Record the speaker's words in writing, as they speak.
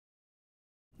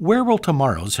Where will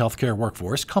tomorrow's healthcare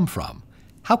workforce come from?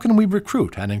 How can we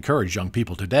recruit and encourage young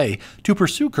people today to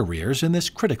pursue careers in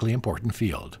this critically important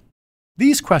field?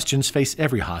 These questions face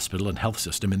every hospital and health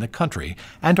system in the country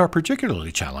and are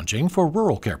particularly challenging for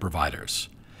rural care providers.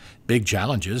 Big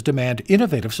challenges demand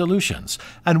innovative solutions,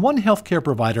 and one healthcare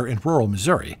provider in rural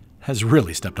Missouri has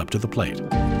really stepped up to the plate.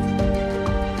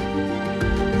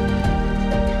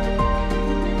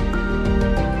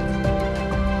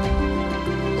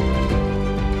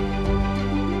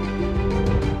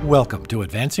 Welcome to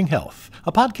Advancing Health,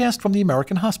 a podcast from the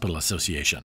American Hospital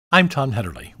Association. I'm Tom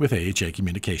Hedderly with AHA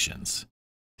Communications.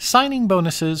 Signing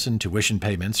bonuses and tuition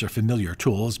payments are familiar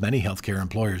tools many healthcare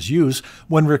employers use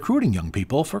when recruiting young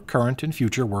people for current and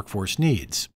future workforce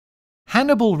needs.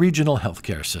 Hannibal Regional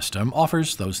Healthcare System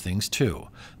offers those things too,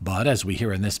 but as we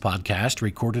hear in this podcast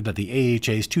recorded at the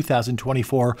AHA's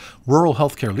 2024 Rural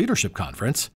Healthcare Leadership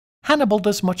Conference, Hannibal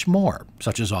does much more,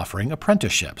 such as offering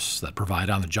apprenticeships that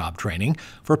provide on-the-job training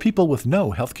for people with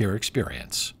no healthcare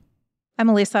experience. I'm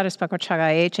Elisa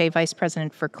Arispaco-Chaga, AHA Vice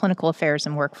President for Clinical Affairs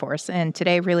and Workforce, and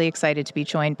today really excited to be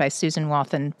joined by Susan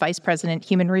Wathen, Vice President,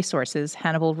 Human Resources,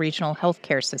 Hannibal Regional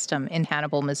Healthcare System in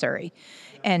Hannibal, Missouri,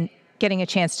 and getting a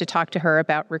chance to talk to her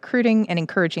about recruiting and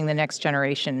encouraging the next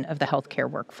generation of the healthcare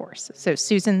workforce. So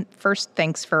Susan, first,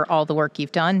 thanks for all the work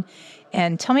you've done,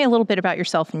 and tell me a little bit about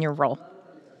yourself and your role.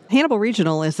 Hannibal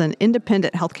Regional is an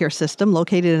independent healthcare system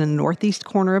located in the northeast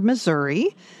corner of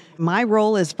Missouri. My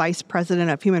role is Vice President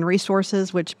of Human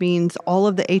Resources, which means all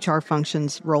of the HR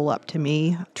functions roll up to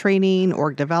me: training,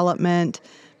 org development,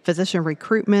 physician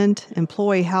recruitment,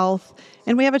 employee health,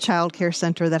 and we have a child care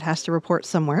center that has to report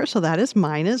somewhere, so that is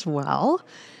mine as well.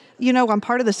 You know, I'm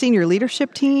part of the senior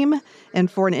leadership team, and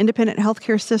for an independent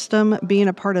healthcare system, being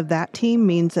a part of that team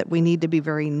means that we need to be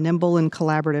very nimble and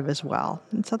collaborative as well.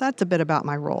 And so that's a bit about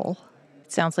my role.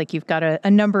 It sounds like you've got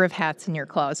a number of hats in your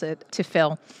closet to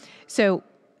fill. So,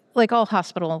 like all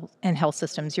hospital and health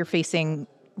systems, you're facing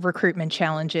recruitment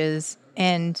challenges,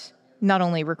 and not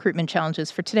only recruitment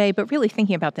challenges for today, but really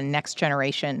thinking about the next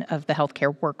generation of the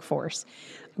healthcare workforce,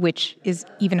 which is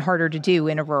even harder to do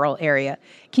in a rural area.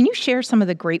 Can you share some of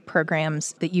the great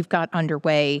programs that you've got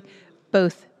underway,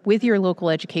 both with your local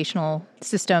educational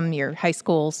system, your high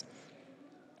schools,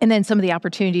 and then some of the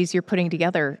opportunities you're putting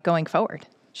together going forward?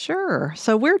 Sure.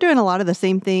 So we're doing a lot of the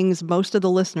same things most of the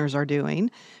listeners are doing.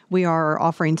 We are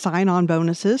offering sign-on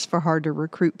bonuses for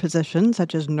hard-to-recruit positions,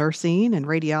 such as nursing and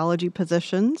radiology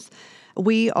positions.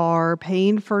 We are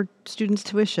paying for students'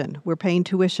 tuition. We're paying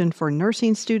tuition for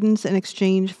nursing students in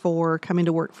exchange for coming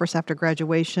to workforce after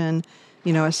graduation,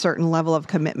 a certain level of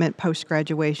commitment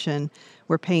post-graduation.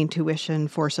 We're paying tuition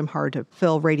for some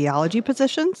hard-to-fill radiology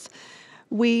positions.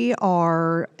 We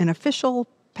are an official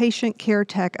patient care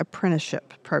tech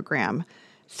apprenticeship program.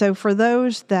 So for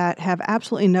those that have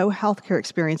absolutely no healthcare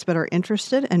experience but are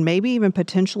interested and maybe even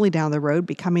potentially down the road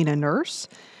becoming a nurse,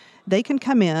 they can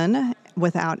come in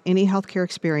without any healthcare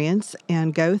experience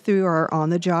and go through our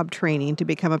on-the-job training to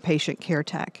become a patient care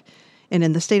tech. And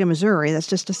in the state of Missouri, that's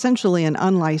just essentially an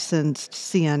unlicensed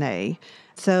CNA.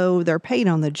 So they're paid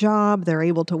on the job. They're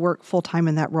able to work full-time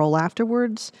in that role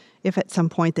afterwards. If at some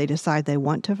point they decide they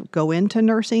want to go into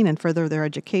nursing and further their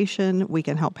education, we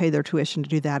can help pay their tuition to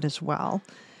do that as well.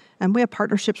 And we have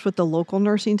partnerships with the local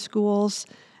nursing schools.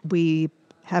 We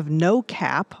have no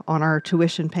cap on our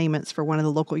tuition payments for one of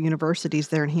the local universities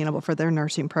there in Hannibal for their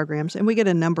nursing programs, and we get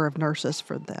a number of nurses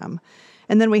for them.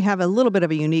 And then we have a little bit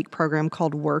of a unique program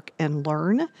called Work and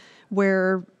Learn,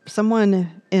 where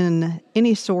someone in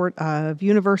any sort of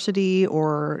university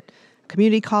or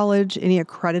community college, any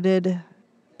accredited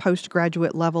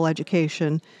postgraduate level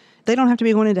education, they don't have to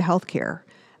be going into healthcare.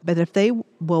 But if they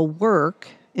will work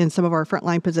in some of our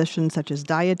frontline positions such as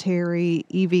dietary,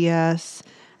 EVS,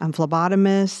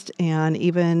 phlebotomist, and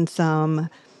even some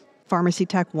pharmacy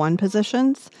tech 1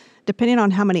 positions, depending on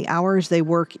how many hours they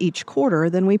work each quarter,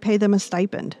 then we pay them a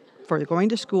stipend for going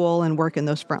to school and work in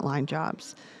those frontline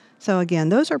jobs. So again,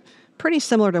 those are pretty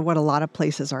similar to what a lot of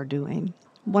places are doing.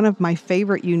 One of my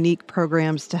favorite unique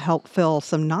programs to help fill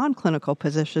some non-clinical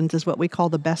positions is what we call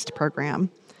the BEST program.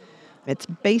 It's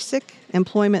basic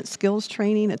employment skills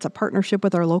training. It's a partnership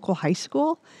with our local high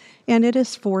school, and it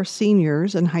is for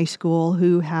seniors in high school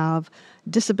who have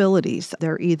disabilities.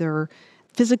 They're either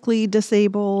physically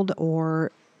disabled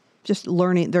or just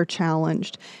learning, they're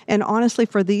challenged. And honestly,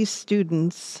 for these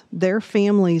students, their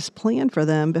families' plan for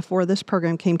them before this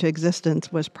program came to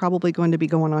existence was probably going to be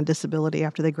going on disability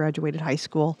after they graduated high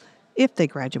school, if they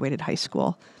graduated high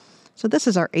school. So this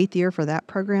is our 8th year for that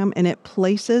program, and it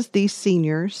places these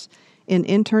seniors in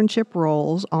internship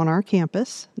roles on our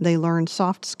campus. They learn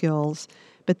soft skills,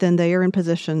 but then they are in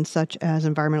positions such as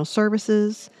environmental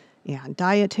services and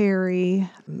dietary,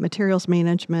 materials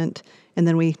management, and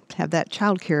then we have that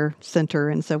child care center.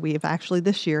 And so we have actually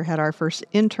this year had our first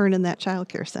intern in that child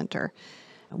care center.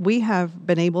 We have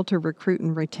been able to recruit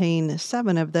and retain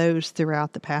 7 of those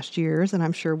throughout the past years, and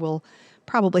I'm sure we'll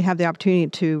probably have the opportunity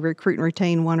to recruit and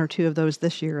retain 1 or 2 of those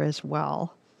this year as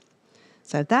well.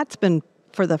 So that's been,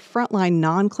 for the frontline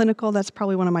non-clinical, that's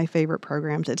probably one of my favorite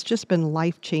programs. It's just been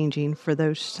life-changing for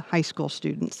those high school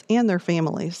students and their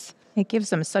families. It gives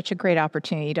them such a great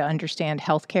opportunity to understand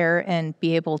healthcare and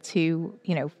be able to,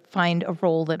 find a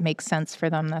role that makes sense for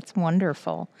them. That's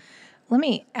wonderful. Let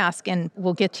me ask, and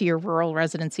we'll get to your rural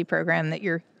residency program that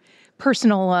your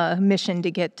personal mission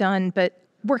to get done, but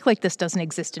work like this doesn't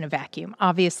exist in a vacuum.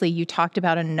 Obviously, you talked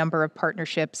about a number of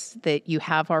partnerships that you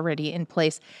have already in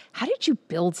place. How did you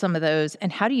build some of those,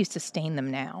 and how do you sustain them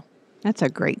now? That's a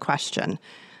great question.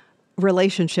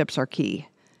 Relationships are key.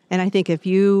 And I think if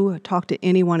you talk to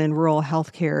anyone in rural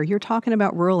healthcare, you're talking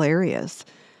about rural areas.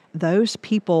 Those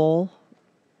people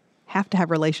have to have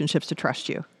relationships to trust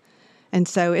you. And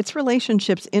so it's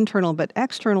relationships internal, but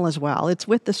external as well. It's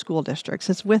with the school districts.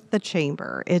 It's with the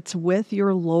chamber. It's with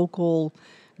your local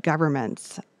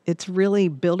governments. It's really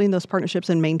building those partnerships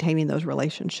and maintaining those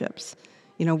relationships.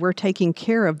 We're taking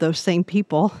care of those same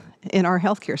people in our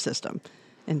healthcare system.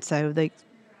 And so they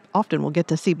often will get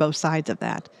to see both sides of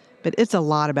that. But it's a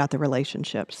lot about the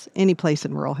relationships, any place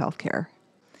in rural healthcare.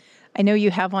 I know you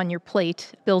have on your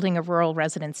plate building a rural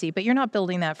residency, but you're not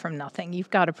building that from nothing. You've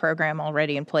got a program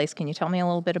already in place. Can you tell me a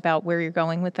little bit about where you're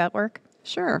going with that work?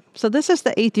 Sure. So this is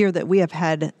the 8th year that we have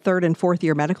had 3rd and 4th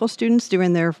year medical students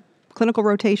doing their clinical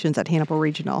rotations at Hannibal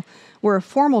Regional. We're a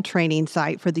formal training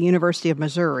site for the University of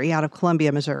Missouri out of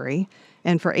Columbia, Missouri,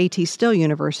 and for A.T. Still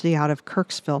University out of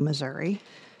Kirksville, Missouri.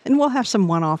 And we'll have some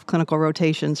one-off clinical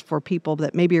rotations for people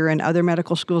that maybe are in other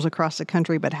medical schools across the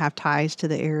country but have ties to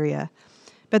the area.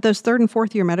 But those 3rd and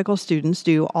 4th year medical students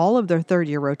do all of their 3rd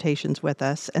year rotations with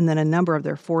us and then a number of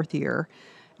their 4th year.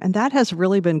 And that has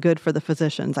really been good for the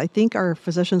physicians. I think our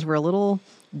physicians were a little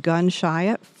gun-shy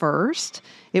at first.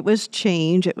 It was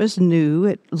change. It was new.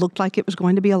 It looked like it was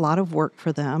going to be a lot of work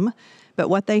for them. But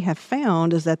what they have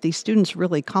found is that these students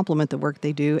really complement the work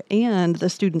they do, and the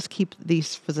students keep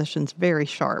these physicians very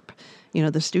sharp.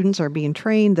 The students are being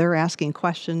trained. They're asking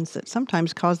questions that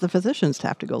sometimes cause the physicians to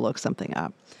have to go look something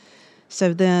up.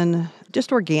 So then,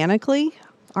 just organically,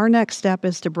 our next step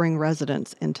is to bring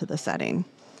residents into the setting.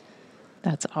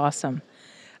 That's awesome.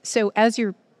 So as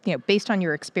you're, based on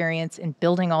your experience in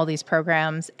building all these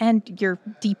programs and your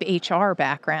deep HR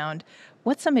background,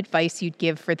 what's some advice you'd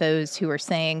give for those who are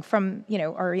saying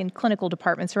are in clinical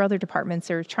departments or other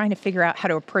departments or trying to figure out how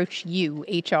to approach you,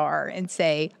 HR, and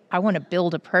say, I want to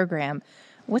build a program?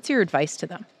 What's your advice to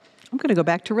them? I'm going to go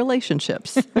back to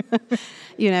relationships.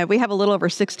 We have a little over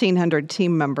 1,600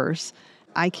 team members.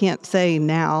 I can't say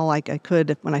now like I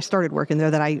could when I started working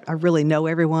there that I really know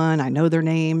everyone, I know their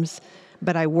names,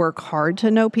 but I work hard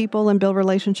to know people and build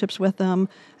relationships with them.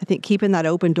 I think keeping that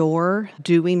open door,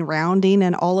 doing rounding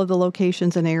in all of the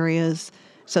locations and areas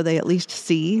so they at least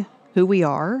see who we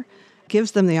are,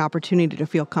 gives them the opportunity to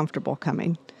feel comfortable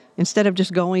coming. Instead of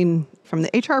just going from the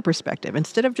HR perspective,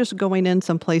 instead of just going in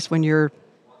someplace when you're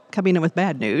coming in with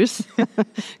bad news,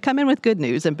 come in with good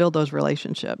news and build those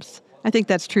relationships. I think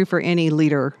that's true for any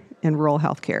leader in rural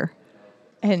healthcare.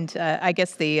 And I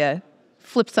guess the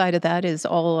flip side of that is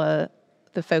all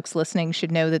the folks listening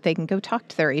should know that they can go talk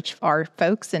to their HR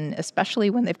folks, and especially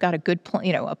when they've got a good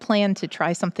a plan to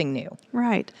try something new.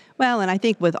 Right. Well, and I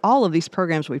think with all of these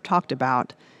programs we've talked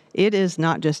about, it is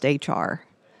not just HR.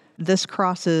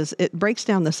 It breaks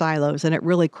down the silos, and it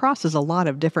really crosses a lot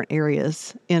of different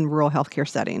areas in rural healthcare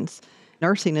settings.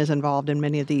 Nursing is involved in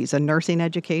many of these, and nursing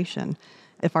education.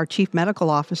 If our chief medical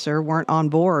officer weren't on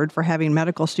board for having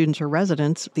medical students or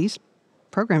residents, these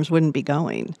programs wouldn't be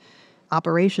going.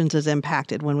 Operations is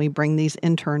impacted when we bring these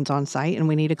interns on site and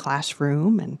we need a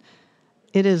classroom, and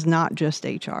it is not just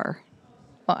HR.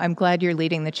 Well, I'm glad you're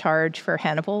leading the charge for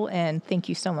Hannibal, and thank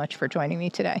you so much for joining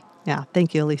me today. Yeah,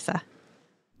 thank you, Lisa.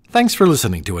 Thanks for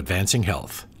listening to Advancing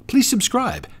Health. Please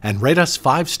subscribe and rate us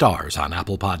 5 stars on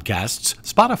Apple Podcasts,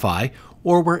 Spotify,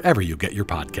 or wherever you get your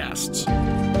podcasts.